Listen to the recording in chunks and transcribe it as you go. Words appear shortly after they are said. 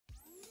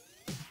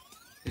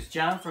It's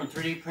John from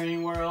 3D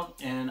Printing World,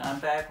 and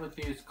I'm back with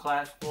these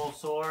collapsible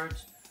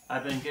swords.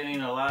 I've been getting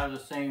a lot of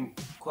the same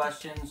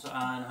questions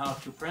on how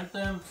to print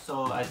them,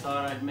 so I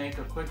thought I'd make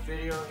a quick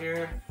video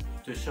here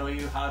to show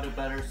you how to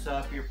better set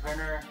up your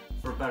printer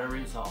for better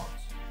results.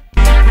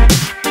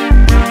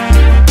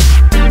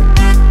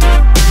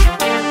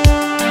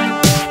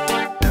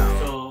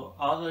 So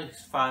all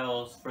these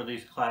files for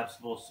these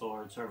collapsible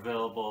swords are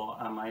available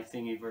on my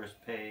Thingiverse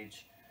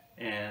page.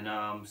 And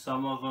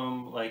some of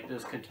them, like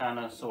this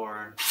katana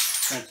sword,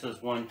 prints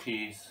as one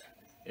piece.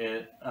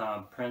 It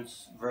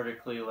prints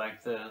vertically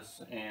like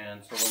this,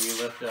 and so when you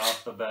lift it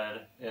off the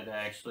bed, it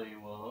actually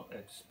will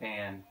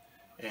expand.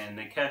 And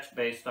they catch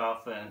based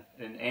off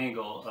an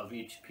angle of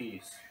each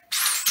piece.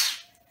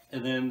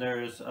 And then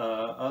there's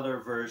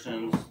other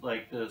versions,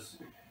 like this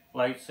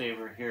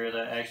lightsaber here,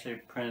 that actually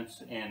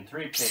prints in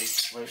 3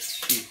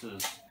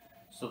 pieces,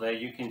 so that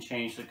you can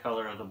change the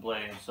color of the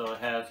blade. So it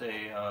has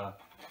a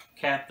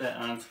cap that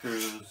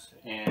unscrews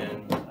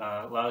and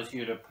allows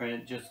you to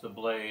print just the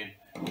blade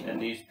and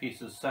these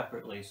pieces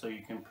separately, so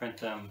you can print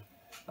them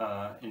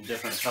in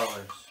different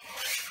colors.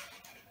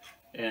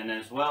 And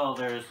as well,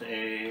 there's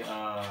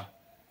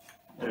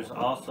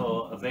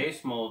also a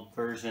vase mold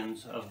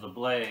versions of the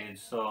blades.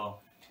 So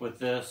with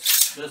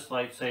this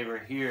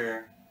lightsaber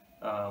here,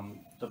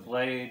 the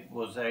blade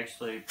was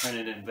actually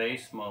printed in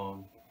vase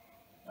mode.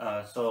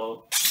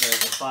 So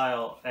there's a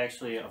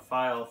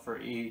file for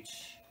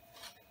each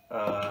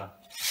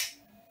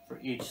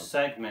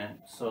segment,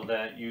 so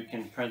that you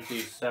can print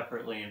these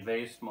separately in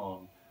vase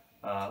mode.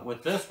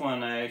 With this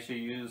one, I actually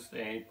used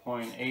a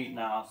 0.8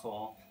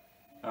 nozzle,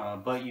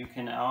 but you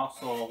can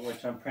also,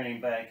 which I'm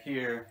printing back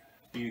here,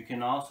 you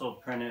can also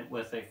print it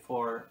with a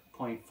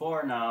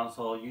 4.4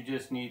 nozzle. You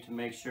just need to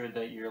make sure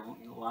that your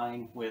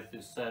line width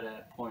is set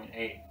at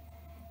 0.8.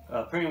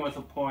 Printing with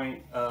a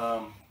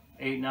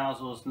 0.8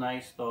 nozzle is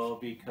nice though,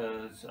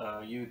 because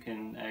you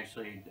can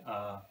actually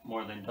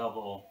more than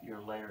double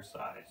your layer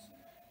size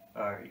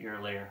or your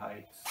layer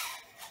heights.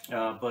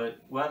 But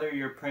whether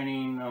you're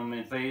printing them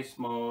in vase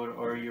mode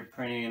or you're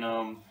printing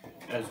them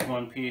as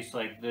one piece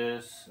like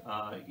this,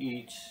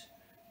 each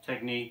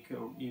technique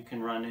you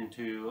can run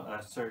into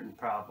certain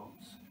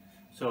problems.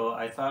 So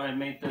I thought I'd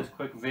make this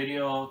quick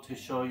video to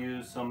show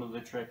you some of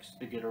the tricks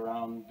to get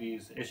around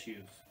these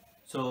issues.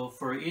 So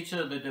for each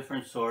of the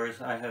different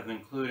swords, I have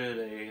included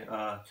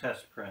a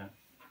test print.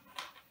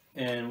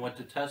 And what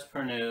the test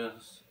print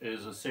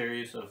is a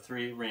series of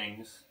 3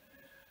 rings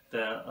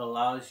that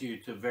allows you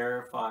to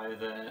verify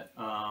that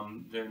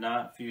they're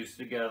not fused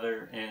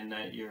together and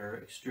that you're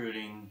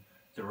extruding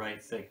the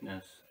right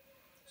thickness.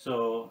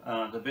 So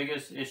the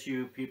biggest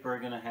issue people are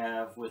going to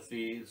have with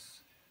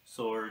these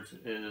swords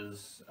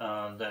is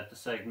that the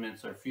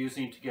segments are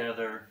fusing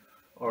together,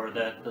 or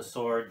that the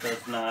sword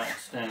does not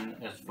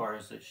extend as far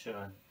as it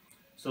should.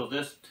 So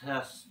this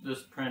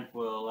print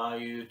will allow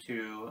you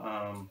to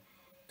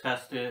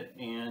test it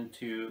and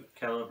to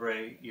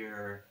calibrate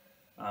your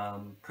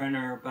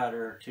printer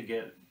better to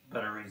get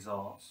better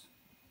results.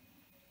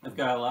 I've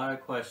got a lot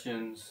of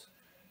questions.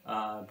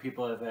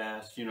 People have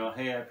asked,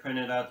 hey, I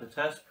printed out the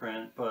test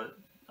print, but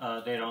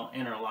they don't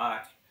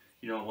interlock.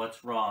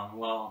 What's wrong?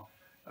 Well,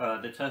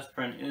 the test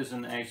print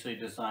isn't actually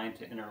designed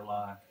to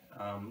interlock.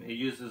 It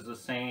uses the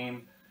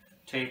same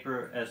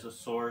taper as the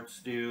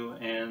swords do,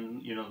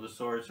 and the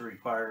swords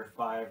require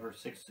 5 or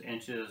 6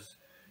 inches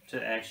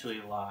to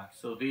actually lock.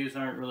 So these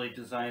aren't really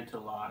designed to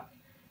lock.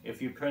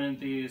 If you printed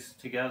these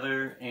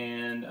together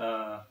and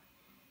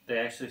they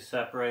actually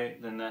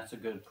separate, then that's a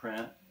good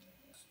print.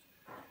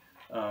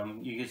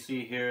 You can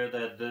see here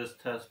that this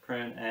test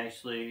print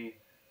actually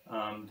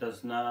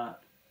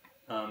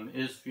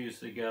is fused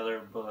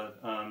together, but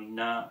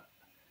not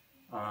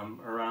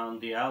around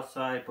the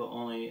outside, but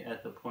only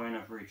at the point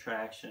of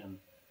retraction.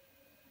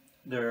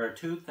 There are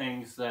 2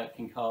 things that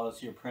can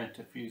cause your print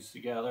to fuse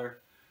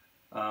together.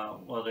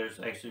 Well, there's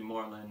actually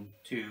more than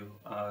 2.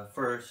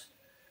 First,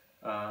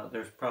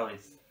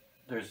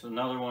 there's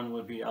another one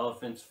would be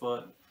elephant's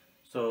foot.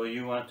 So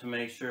you want to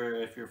make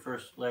sure if your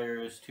first layer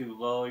is too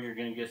low, you're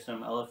going to get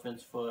some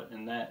elephant's foot,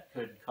 and that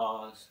could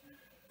cause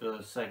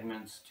the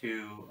segments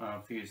to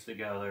fuse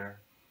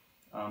together.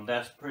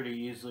 That's pretty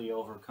easily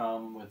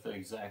overcome with the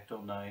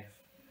X-Acto knife.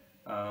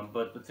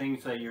 But the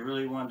things that you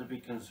really want to be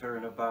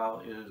concerned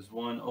about is,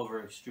 1,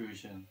 over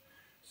extrusion.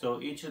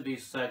 So each of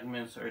these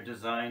segments are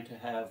designed to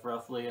have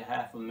roughly a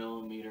 1/2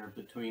 millimeter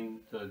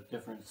between the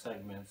different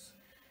segments.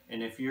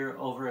 And if you're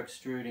over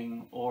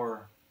extruding,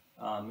 or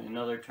in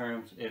other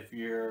terms, if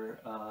your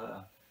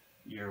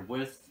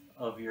width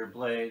of your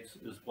blades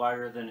is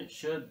wider than it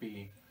should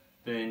be,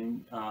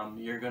 then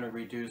you're going to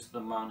reduce the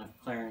amount of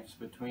clearance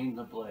between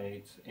the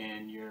blades,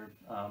 and your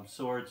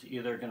sword's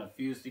either going to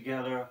fuse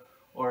together,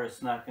 or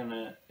it's not going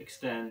to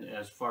extend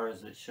as far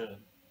as it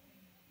should.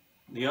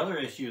 The other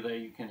issue that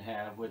you can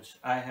have, which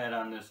I had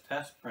on this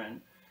test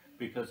print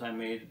because I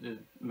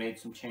made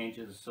some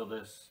changes so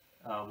this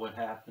would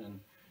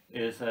happen,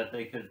 is that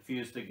they could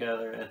fuse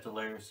together at the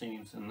layer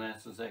seams, and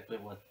that's exactly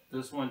what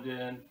this one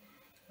did.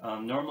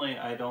 Normally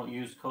I don't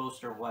use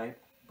coast or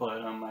wipe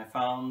but I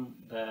found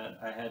that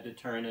I had to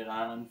turn it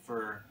on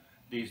for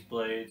these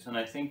blades, and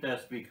I think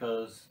that's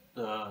because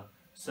the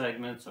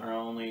segments are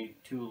only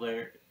two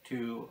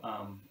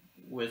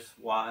widths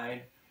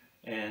wide,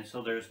 and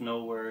so there's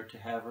nowhere to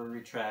have a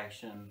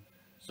retraction.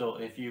 So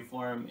if you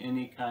form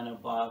any kind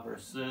of bob or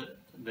sit,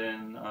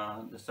 then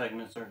the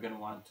segments are going to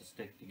want to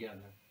stick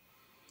together.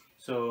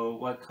 So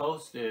what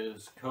coast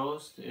is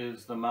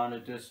the amount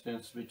of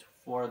distance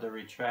before the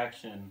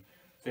retraction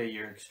that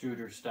your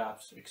extruder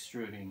stops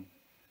extruding.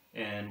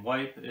 And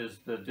wipe is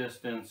the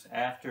distance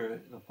after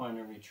the point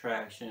of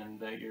retraction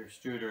that your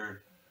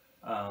extruder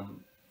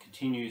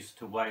continues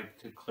to wipe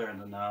to clear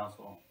the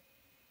nozzle.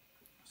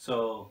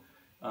 So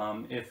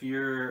if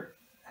you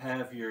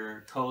have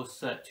your coast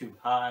set too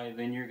high,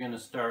 then you're going to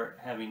start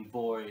having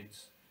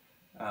voids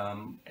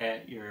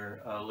at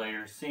your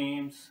layer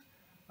seams.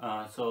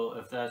 So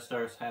if that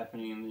starts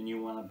happening, then you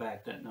want to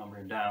back that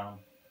number down.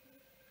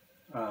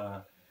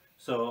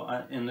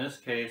 In this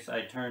case,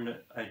 I turned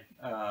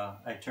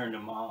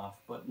them off.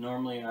 But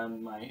normally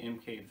on my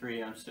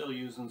MK3, I'm still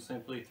using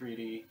Simply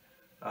 3D.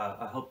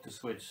 I hope to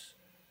switch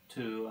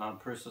to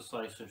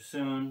PersaSlicer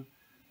soon.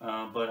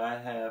 But I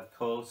have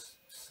coast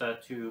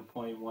set to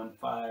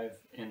 0.15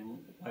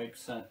 and wipe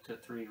set to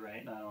 3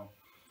 right now.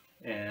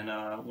 And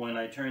when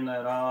I turn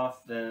that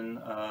off,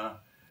 then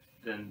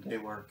they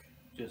work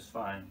just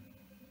fine.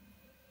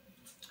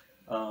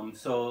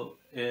 So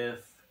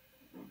if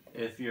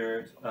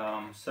your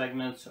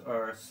segments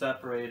are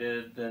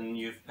separated, then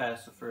you've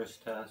passed the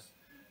first test.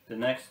 The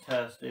next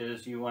test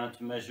is you want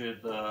to measure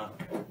the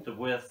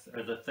width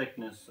or the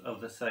thickness of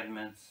the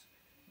segments,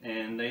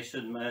 and they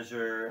should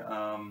measure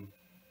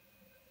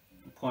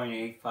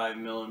 0.85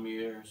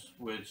 millimeters,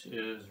 which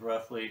is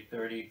roughly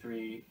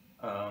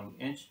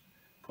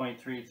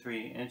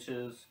 0.33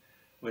 inches,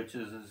 which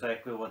is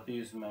exactly what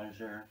these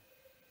measure.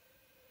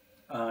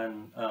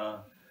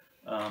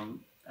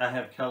 I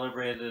have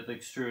calibrated the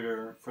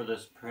extruder for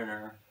this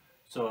printer,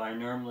 so I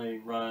normally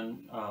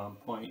run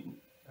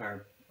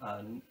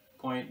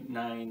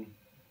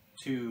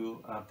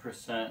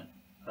 0.92%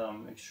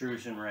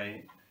 extrusion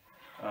rate.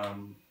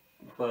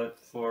 But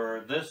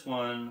for this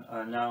one,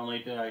 not only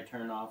did I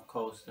turn off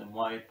coast and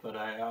wipe, but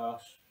I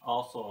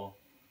also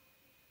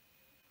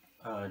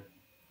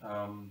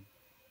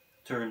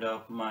turned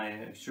up my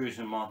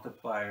extrusion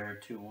multiplier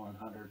to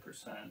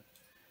 100%.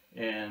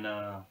 And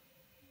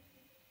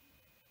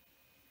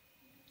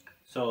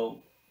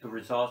so the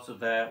results of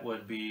that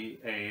would be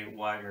a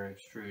wider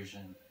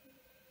extrusion.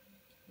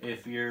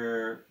 If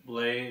your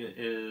blade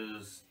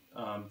is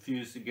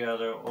fused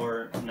together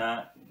or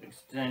not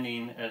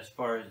extending as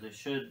far as it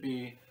should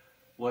be,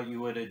 what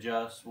you would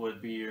adjust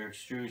would be your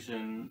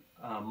extrusion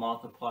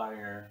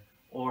multiplier,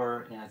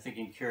 or I think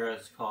in Cura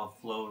it's called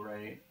flow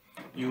rate.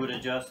 You would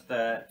adjust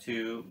that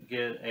to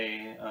get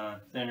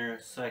a thinner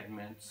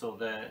segment so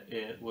that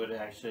it would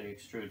actually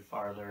extrude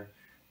farther,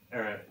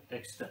 or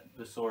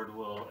the sword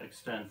will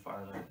extend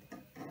farther.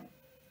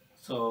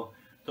 So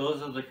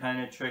those are the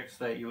kind of tricks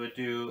that you would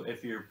do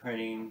if you're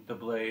printing the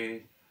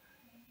blade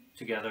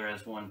together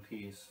as one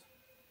piece.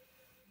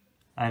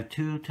 I have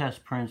two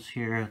test prints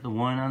here. The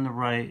one on the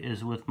right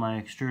is with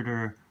my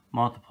extruder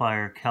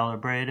multiplier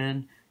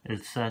calibrated.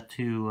 It's set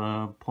to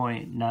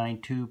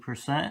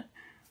 0.92%.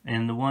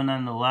 And the one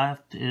on the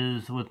left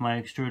is with my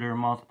extruder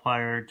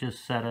multiplier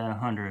just set at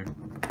 100.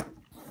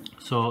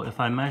 So if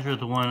I measure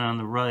the one on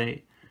the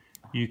right,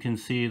 you can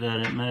see that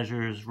it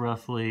measures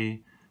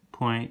roughly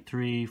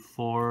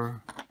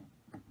 0.34,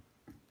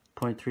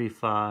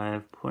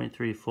 0.35,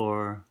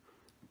 0.34,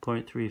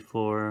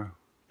 0.34,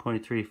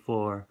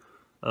 0.34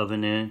 of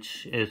an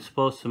inch. It's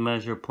supposed to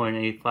measure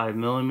 0.85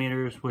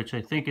 millimeters, which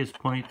I think is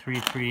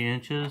 0.33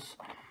 inches.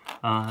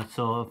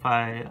 So if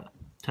I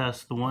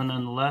test the one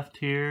on the left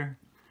here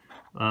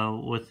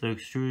with the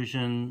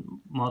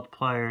extrusion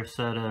multiplier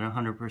set at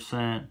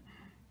 100%,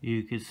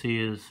 you can see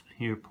is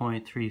here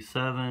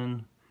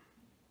 0.37,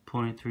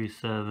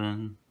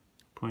 0.37,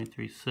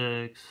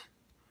 0.36,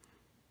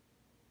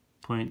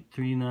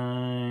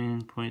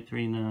 0.39,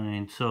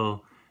 0.39.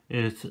 So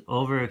it's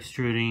over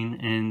extruding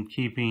and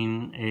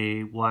keeping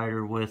a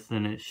wider width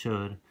than it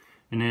should.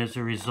 And as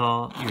a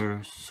result,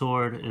 your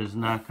sword is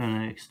not going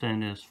to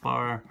extend as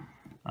far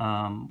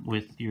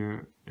with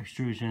your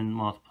extrusion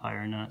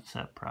multiplier not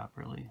set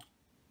properly.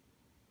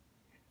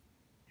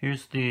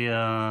 Here's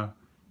the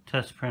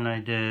test print I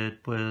did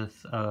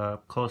with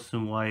coast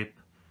and wipe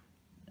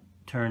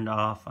turned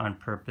off on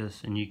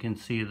purpose, and you can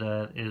see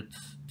that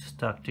it's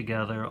stuck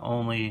together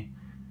only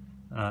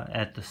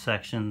at the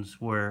sections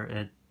where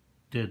it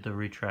did the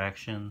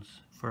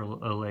retractions for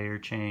a layer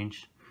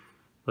change,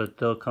 but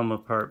they'll come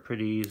apart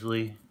pretty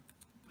easily.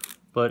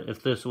 But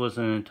if this was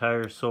an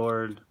entire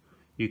sword,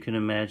 you can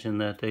imagine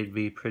that they'd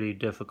be pretty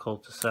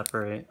difficult to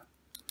separate.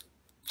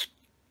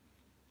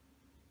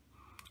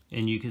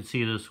 And you can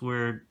see this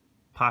weird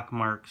pock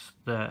marks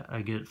that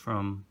I get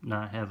from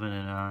not having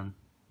it on,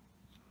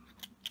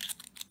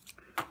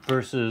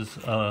 versus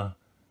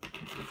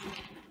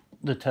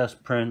the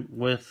test print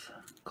with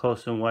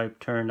coast and wipe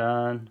turned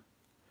on.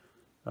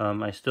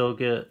 I still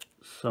get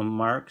some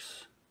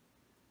marks,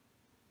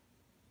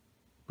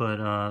 but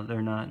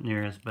they're not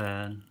near as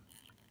bad.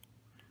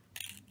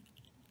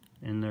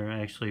 And they're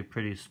actually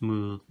pretty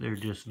smooth. They're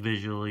just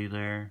visually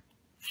there.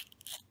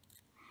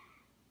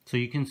 So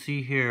you can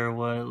see here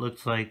what it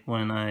looks like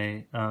when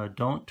I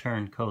don't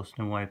turn Coast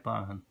and Wipe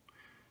on.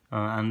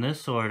 On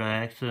this sword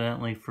I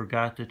accidentally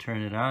forgot to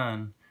turn it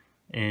on,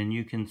 and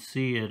you can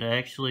see it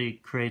actually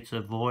creates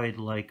a void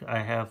like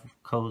I have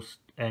Coast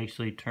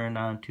actually turned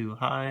on too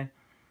high,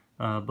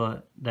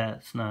 but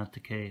that's not the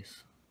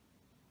case.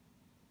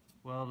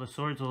 Well, the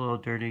sword's a little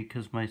dirty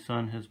because my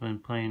son has been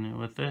playing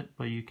with it,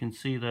 but you can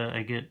see that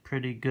I get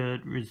pretty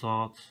good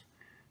results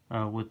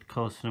with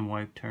Coast and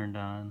Wipe turned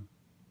on.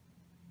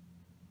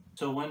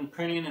 So when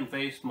printing in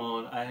vase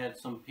mode, I had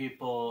some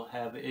people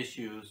have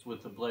issues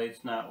with the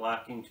blades not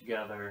locking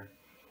together.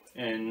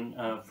 And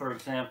for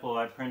example,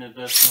 I printed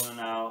this one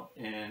out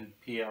in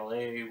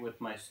PLA with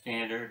my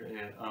standard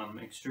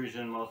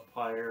extrusion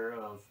multiplier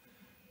of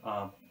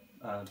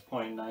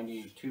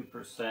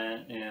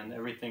 0.92%, and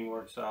everything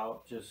works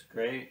out just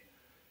great.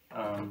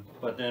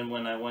 But then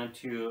when I went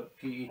to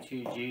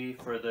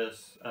PETG for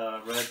this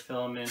red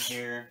filament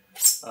here,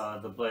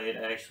 the blade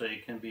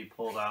actually can be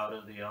pulled out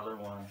of the other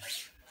one.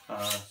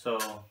 So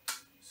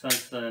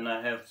since then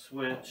I have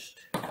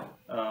switched,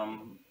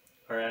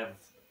 or I've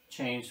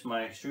changed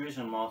my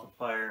extrusion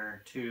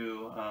multiplier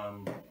to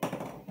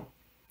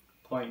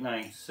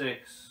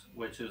 0.96,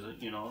 which is a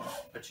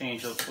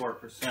change of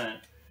 4%,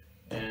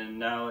 and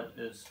now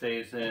it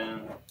stays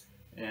in,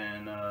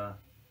 and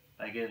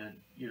I get a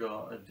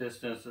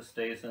distance that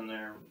stays in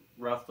there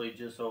roughly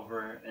just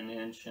over an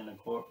inch and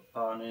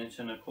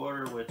a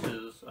quarter, which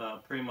is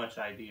pretty much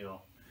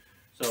ideal.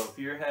 So if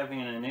you're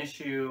having an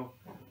issue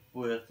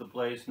with the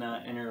blades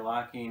not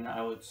interlocking,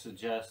 I would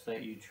suggest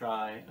that you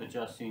try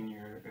adjusting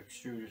your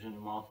extrusion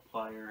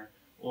multiplier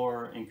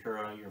or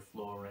incur your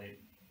flow rate.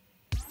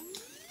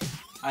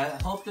 I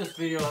hope this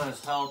video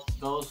has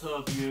helped those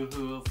of you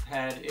who have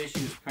had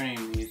issues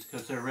printing these,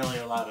 because they're really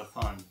a lot of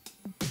fun.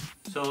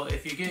 So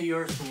if you get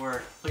yours to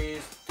work,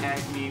 please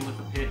tag me with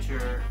a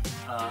picture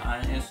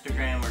on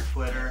Instagram or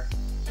Twitter.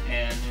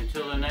 And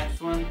until the next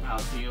one, I'll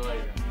see you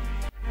later.